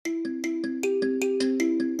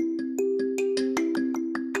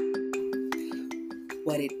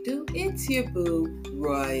it do? It's your boo,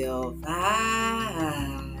 Royal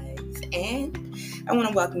Vibes. And I want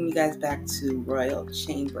to welcome you guys back to Royal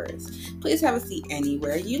Chambers. Please have a seat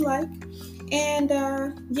anywhere you like. And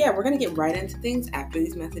we're going to get right into things after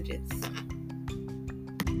these messages.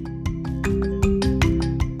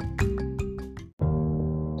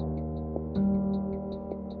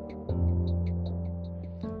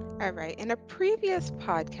 All right. In a previous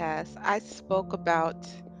podcast, I spoke about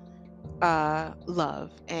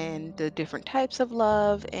love and the different types of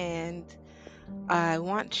love, and I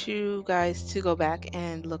want you guys to go back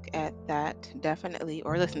and look at that definitely,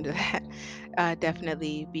 or listen to that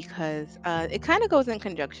definitely, because it kind of goes in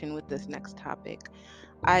conjunction with this next topic.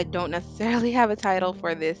 I don't necessarily have a title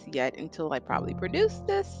for this yet until I probably produce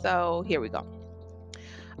this, so here we go.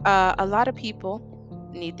 A lot of people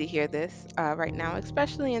need to hear this right now,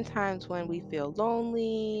 especially in times when we feel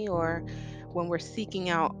lonely or when we're seeking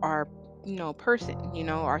out our, person,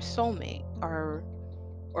 our soulmate, or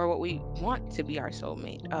what we want to be our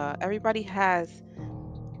soulmate. Everybody has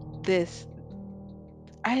this.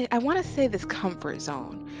 I want to say this comfort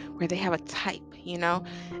zone where they have a type.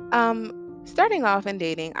 Um, Starting off in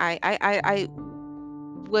dating, I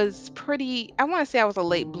was pretty. I want to say I was a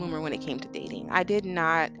late bloomer when it came to dating. I did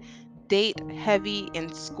not date heavy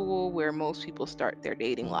in school where most people start their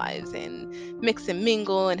dating lives and mix and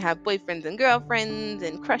mingle and have boyfriends and girlfriends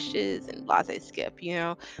and crushes and blase skip.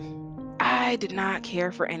 I did not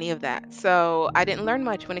care for any of that. So I didn't learn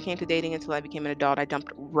much when it came to dating until I became an adult. I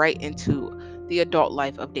jumped right into the adult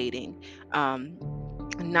life of dating. Um,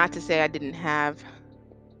 Not to say I didn't have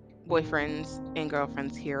boyfriends and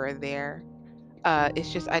girlfriends here or there.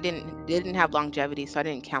 It's just I didn't have longevity, so I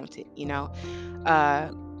didn't count it. Uh,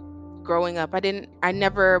 Growing up, I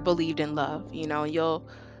never believed in love. You'll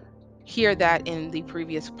hear that in the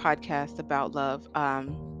previous podcast about love. I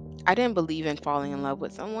didn't believe in falling in love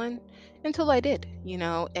with someone until I did.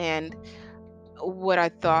 And what I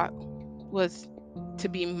thought was to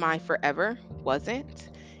be my forever wasn't.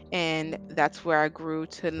 And that's where I grew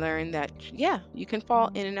to learn that, yeah, you can fall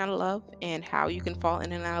in and out of love, and how you can fall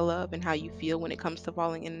in and out of love, and how you feel when it comes to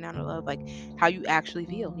falling in and out of love, like how you actually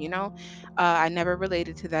feel. I never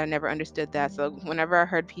related to that. I never understood that. So whenever I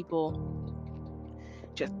heard people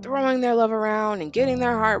just throwing their love around and getting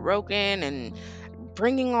their heart broken and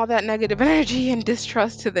bringing all that negative energy and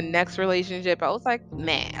distrust to the next relationship, I was like,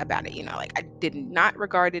 meh about it. Like I did not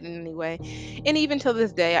regard it in any way. And even till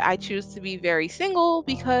this day, I choose to be very single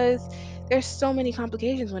because there's so many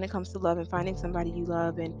complications when it comes to love and finding somebody you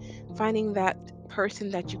love and finding that person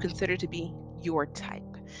that you consider to be your type.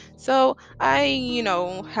 So I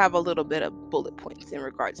have a little bit of bullet points in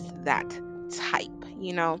regards to that type.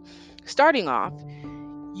 You know, Starting off,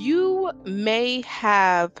 you may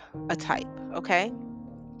have a type, okay?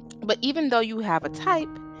 But even though you have a type,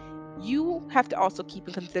 you have to also keep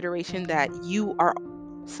in consideration that you are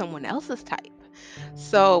someone else's type.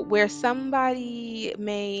 So, where somebody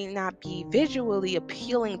may not be visually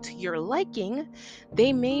appealing to your liking,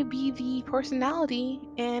 they may be the personality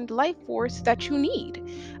and life force that you need,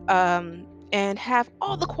 and have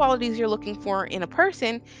all the qualities you're looking for in a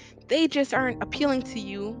person. They just aren't appealing to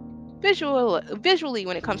you visually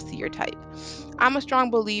when it comes to your type. I'm a strong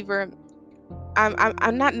believer.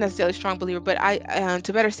 I'm not necessarily a strong believer, but I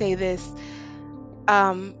to better say this,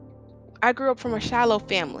 um, I grew up from a shallow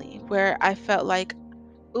family where I felt like,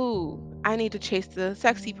 ooh, I need to chase the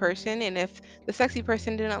sexy person, and if the sexy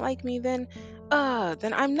person didn't like me, then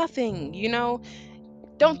I'm nothing.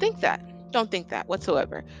 Don't think that. Don't think that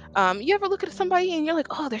whatsoever. You ever look at somebody and you're like,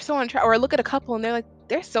 oh, they're so unattractive, or look at a couple and they're like,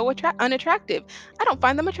 they're so unattractive. I don't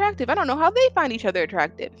find them attractive. I don't know how they find each other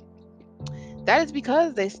attractive. That is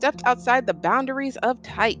because they stepped outside the boundaries of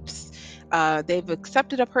types. They've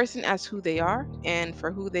accepted a person as who they are and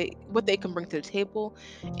for what they can bring to the table,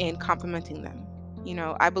 and complimenting them.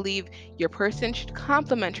 I believe your person should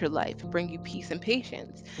complement your life, bring you peace and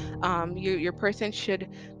patience. Your person should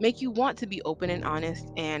make you want to be open and honest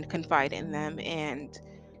and confide in them and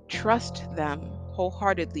trust them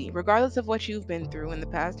wholeheartedly, regardless of what you've been through in the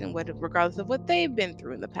past and regardless of what they've been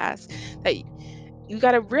through in the past. That you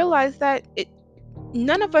got to realize that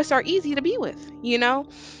none of us are easy to be with.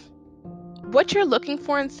 What you're looking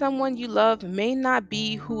for in someone you love may not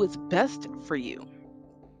be who is best for you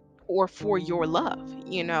or for your love.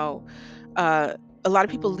 uh, a lot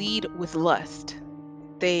of people lead with lust.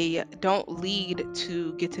 They don't lead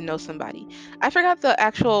to get to know somebody. I forgot the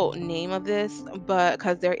actual name of this, but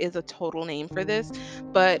because there is a total name for this,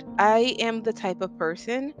 but I am the type of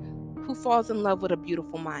person who falls in love with a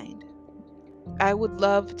beautiful mind. I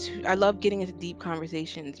love getting into deep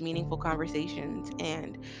conversations, meaningful conversations,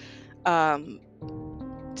 and um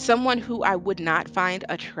someone who I would not find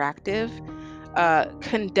attractive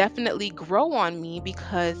can definitely grow on me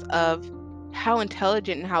because of how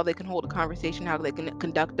intelligent and how they can hold a conversation, how they can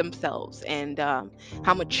conduct themselves, and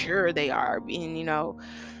how mature they are, and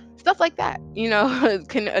stuff like that.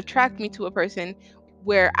 Can attract me to a person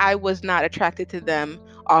where I was not attracted to them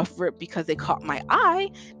off rip because they caught my eye.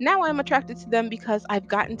 Now I'm attracted to them because I've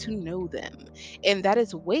gotten to know them. And that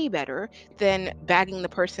is way better than bagging the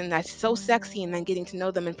person that's so sexy and then getting to know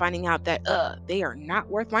them and finding out that they are not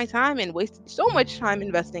worth my time and wasted so much time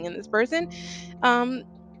investing in this person. Um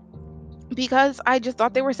because I just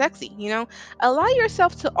thought they were sexy. Allow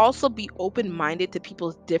yourself to also be open minded to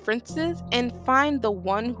people's differences and find the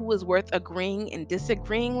one who is worth agreeing and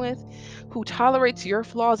disagreeing with, who tolerates your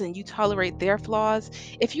flaws and you tolerate their flaws.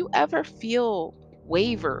 If you ever feel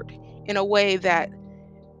wavered in a way that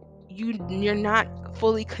you're not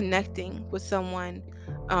fully connecting with someone,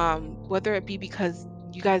 whether it be because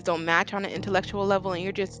you guys don't match on an intellectual level and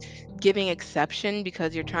you're just giving exception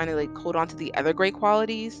because you're trying to like hold on to the other great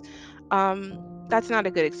qualities, that's not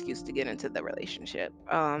a good excuse to get into the relationship.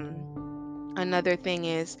 Another thing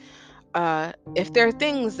is, if there are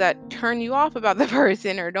things that turn you off about the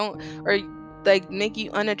person or don't, or like make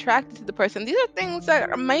you unattracted to the person, these are things that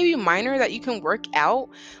are maybe minor that you can work out.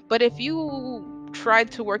 But if you try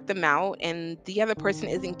to work them out and the other person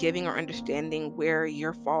isn't giving or understanding where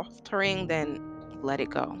you're faltering, then let it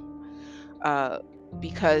go. uh,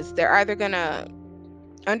 because they're either gonna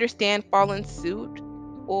understand, fall in suit,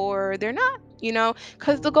 or they're not.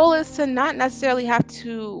 Because the goal is to not necessarily have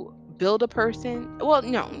to build a person. Well,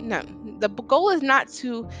 no, no. Goal is not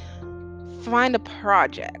to find a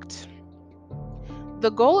project. The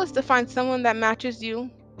goal is to find someone that matches you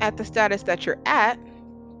at the status that you're at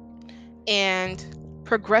and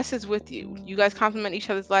progresses with you. You guys complement each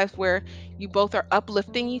other's lives where you both are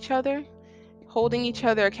uplifting each other, holding each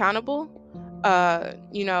other accountable, uh,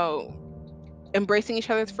 you know, embracing each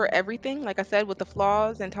other for everything, like I said, with the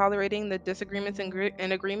flaws and tolerating the disagreements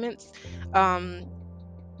and agreements, um,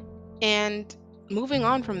 and moving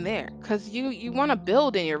on from there. Because you want to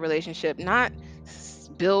build in your relationship, not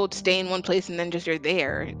build, stay in one place, and then just you're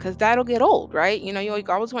there. Because that'll get old, right? You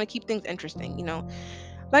always want to keep things interesting.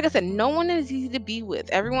 Like I said, no one is easy to be with.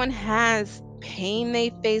 Everyone has pain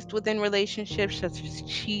they faced within relationships, such as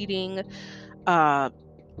cheating, uh,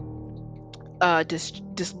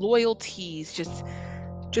 disloyalties, just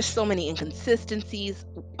so many inconsistencies.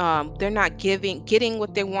 They're not getting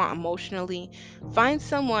what they want emotionally. Find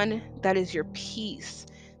someone that is your peace,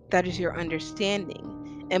 that is your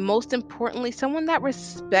understanding, and most importantly, someone that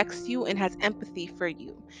respects you and has empathy for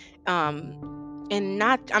you. um and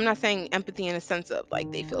not I'm not saying empathy in a sense of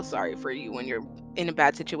like they feel sorry for you when you're in a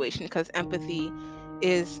bad situation, because empathy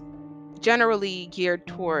is generally geared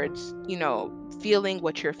towards feeling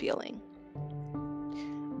what you're feeling.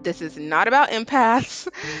 This is not about empaths.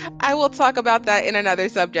 I will talk about that in another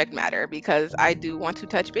subject matter because I do want to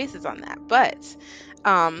touch bases on that. But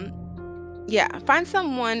um yeah, find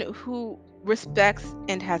someone who respects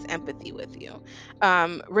and has empathy with you.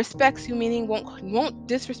 Respects you meaning won't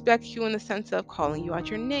disrespect you in the sense of calling you out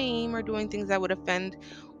your name or doing things that would offend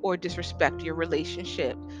or disrespect your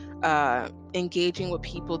relationship. Engaging with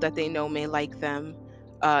people that they know may like them.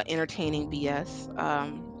 Entertaining BS.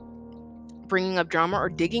 Bringing up drama or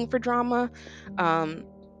digging for drama. Um,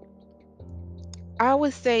 I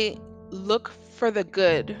always say look for the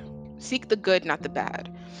good, seek the good, not the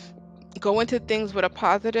bad. Go into things with a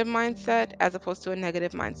positive mindset as opposed to a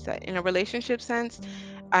negative mindset. In a relationship sense,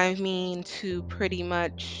 I mean to pretty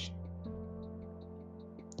much.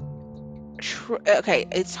 Okay,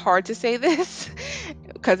 it's hard to say this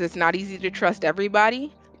because it's not easy to trust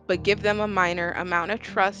everybody, but give them a minor amount of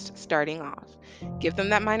trust starting off. Give them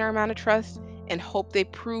that minor amount of trust and hope they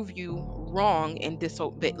prove you wrong and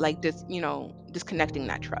disconnecting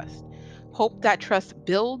that trust. Hope that trust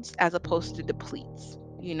builds as opposed to depletes.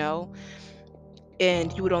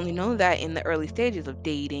 And you would only know that in the early stages of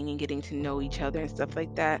dating and getting to know each other and stuff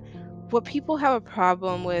like that. What people have a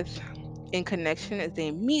problem with in connection is they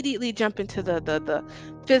immediately jump into the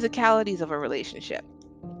physicalities of a relationship.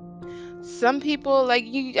 Some people, like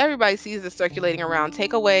you, everybody sees this circulating around.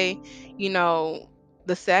 Take away, you know,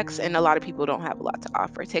 the sex, and a lot of people don't have a lot to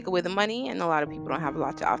offer. Take away the money, and a lot of people don't have a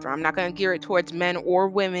lot to offer. I'm not going to gear it towards men or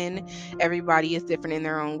women. Everybody is different in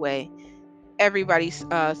their own way. Everybody's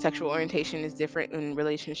sexual orientation is different in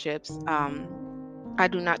relationships. I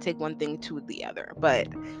do not take one thing to the other, but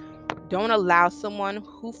don't allow someone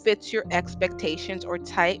who fits your expectations or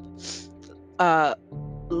type uh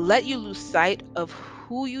let you lose sight of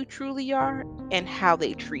who you truly are and how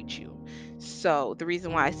they treat you. So the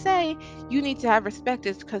reason why I say you need to have respect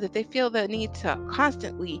is because if they feel the need to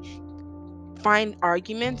constantly find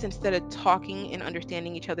arguments instead of talking and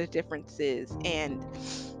understanding each other's differences and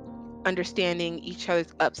understanding each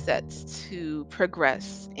other's upsets to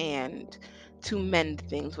progress and to mend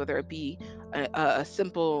things, whether it be a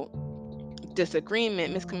simple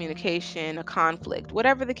disagreement, miscommunication, a conflict,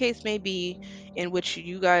 whatever the case may be, in which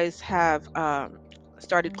you guys have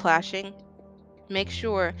started clashing, make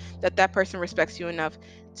sure that that person respects you enough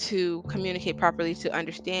to communicate properly, to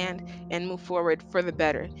understand and move forward for the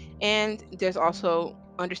better. And there's also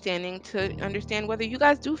understanding to understand whether you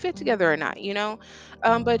guys do fit together or not,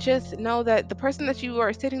 but just know that the person that you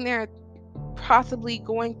are sitting there possibly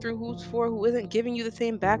going through who's for who isn't giving you the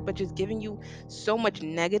same back but just giving you so much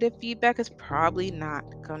negative feedback is probably not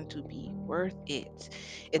going to be worth it.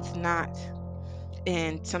 It's not.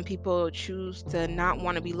 And some people choose to not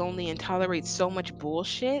want to be lonely and tolerate so much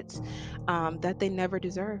bullshit that they never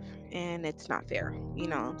deserve, and it's not fair,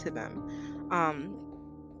 to them.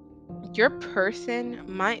 Your person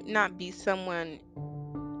might not be someone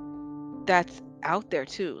that's out there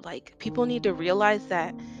too. Like, people need to realize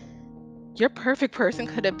that your perfect person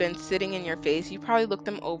could have been sitting in your face. You probably looked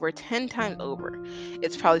them over 10 times over.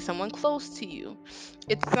 It's probably someone close to you.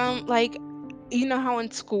 It's some, like, how in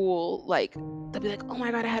school, like, they'll be like, "Oh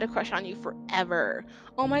my God, I had a crush on you forever.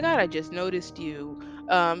 Oh my God, I just noticed you."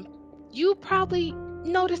 Um, you probably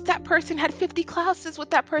noticed that person had 50 classes with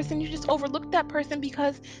that person. You just overlooked that person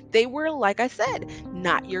because they were, like I said,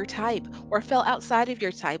 not your type or fell outside of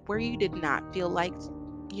your type where you did not feel like,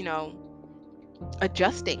 you know,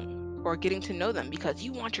 adjusting or getting to know them because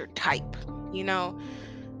you want your type. You know,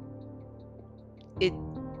 it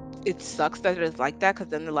it sucks that it is like that because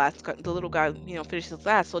then the little guy, finishes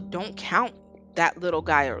last. So don't count that little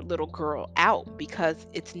guy or little girl out because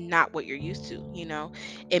it's not what you're used to.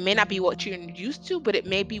 It may not be what you're used to, but it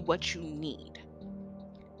may be what you need,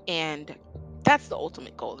 and that's the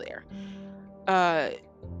ultimate goal there. Uh,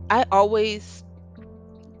 I always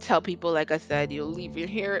tell people, like I said, you'll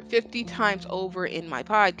hear it 50 times over in my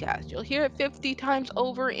podcast. You'll hear it 50 times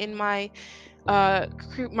over in my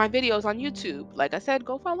videos on YouTube. Like I said,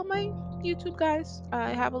 go follow my YouTube, guys.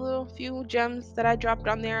 I have a little few gems that I dropped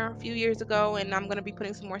on there a few years ago, and I'm gonna be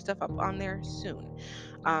putting some more stuff up on there soon.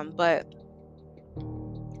 But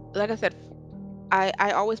like I said,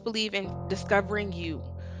 I always believe in discovering you.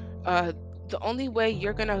 uh the only way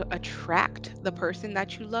you're going to attract the person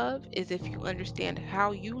that you love is if you understand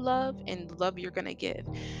how you love and the love you're going to give.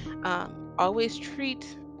 Always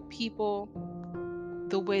treat people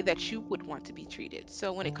the way that you would want to be treated.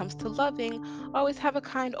 So when it comes to loving, always have a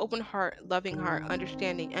kind, open heart, loving heart,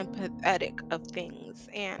 understanding, empathetic of things.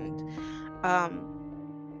 And um,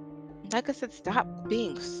 like I said, stop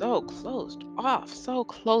being so closed off, so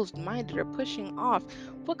closed minded, or pushing off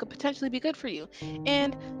what could potentially be good for you.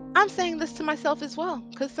 And I'm saying this to myself as well,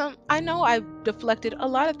 because I know I've deflected a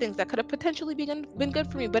lot of things that could have potentially been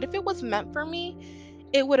good for me. But if it was meant for me,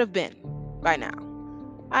 it would have been by now.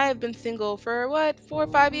 I have been single for what, 4 or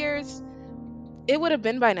 5 years? It would have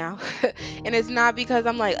been by now. And it's not because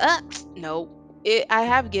I'm like, no. I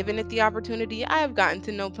have given it the opportunity. I have gotten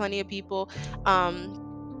to know plenty of people. Um,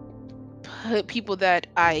 People that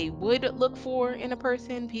I would look for in a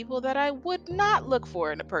person, people that I would not look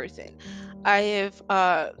for in a person. I have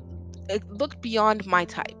looked beyond my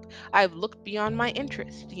type. I've looked beyond my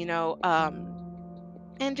interest,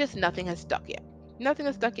 and just nothing has stuck yet. Nothing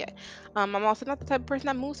has stuck yet. I'm also not the type of person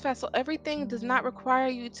that moves fast, so everything does not require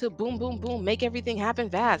you to boom, boom, boom, make everything happen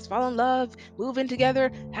fast, fall in love, move in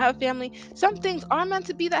together, have a family. Some things are meant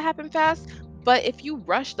to be that happen fast, but if you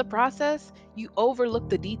rush the process, you overlook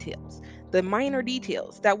the details, the minor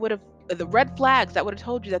details that would have, the red flags that would have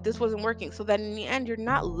told you that this wasn't working, so that in the end, you're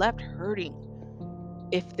not left hurting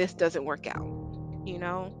if this doesn't work out. You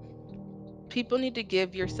know, People need to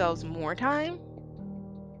give yourselves more time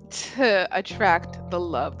to attract the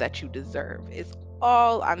love that you deserve is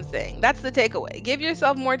all I'm saying. That's the takeaway. Give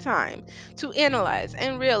yourself more time to analyze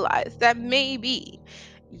and realize that maybe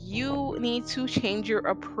you need to change your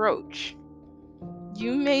approach.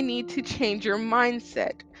 You may need to change your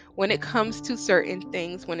mindset when it comes to certain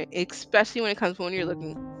things, especially when it comes when you're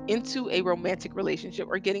looking into a romantic relationship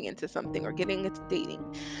or getting into something or getting into dating.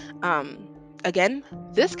 Um, Again,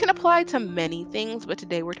 this can apply to many things, but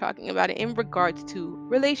today we're talking about it in regards to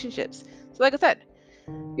relationships. So, like I said,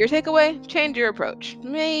 your takeaway, change your approach.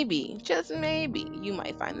 Maybe, just maybe, you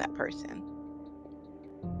might find that person.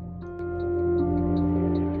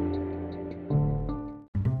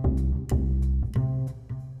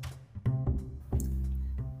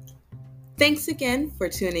 Thanks again for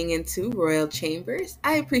tuning into Royal Chambers.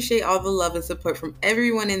 I appreciate all the love and support from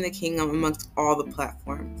everyone in the kingdom amongst all the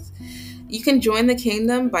platforms. You can join the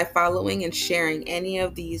kingdom by following and sharing any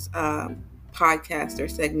of these podcasts or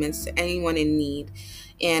segments to anyone in need.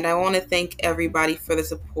 And I want to thank everybody for the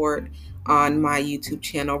support on my YouTube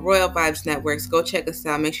channel, Royal Vibes Networks. Go check us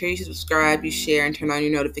out. Make sure you subscribe, you share, and turn on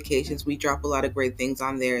your notifications. We drop a lot of great things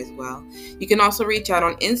on there as well. You can also reach out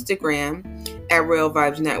on Instagram at Royal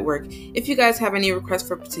Vibes Network. If you guys have any requests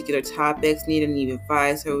for particular topics, need any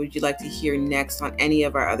advice, or would you like to hear next on any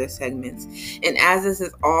of our other segments. And as this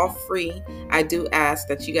is all free, I do ask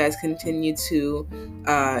that you guys continue to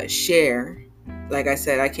share. Like I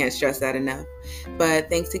said, I can't stress that enough. But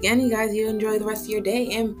thanks again, you guys. You enjoy the rest of your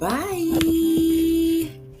day, and bye.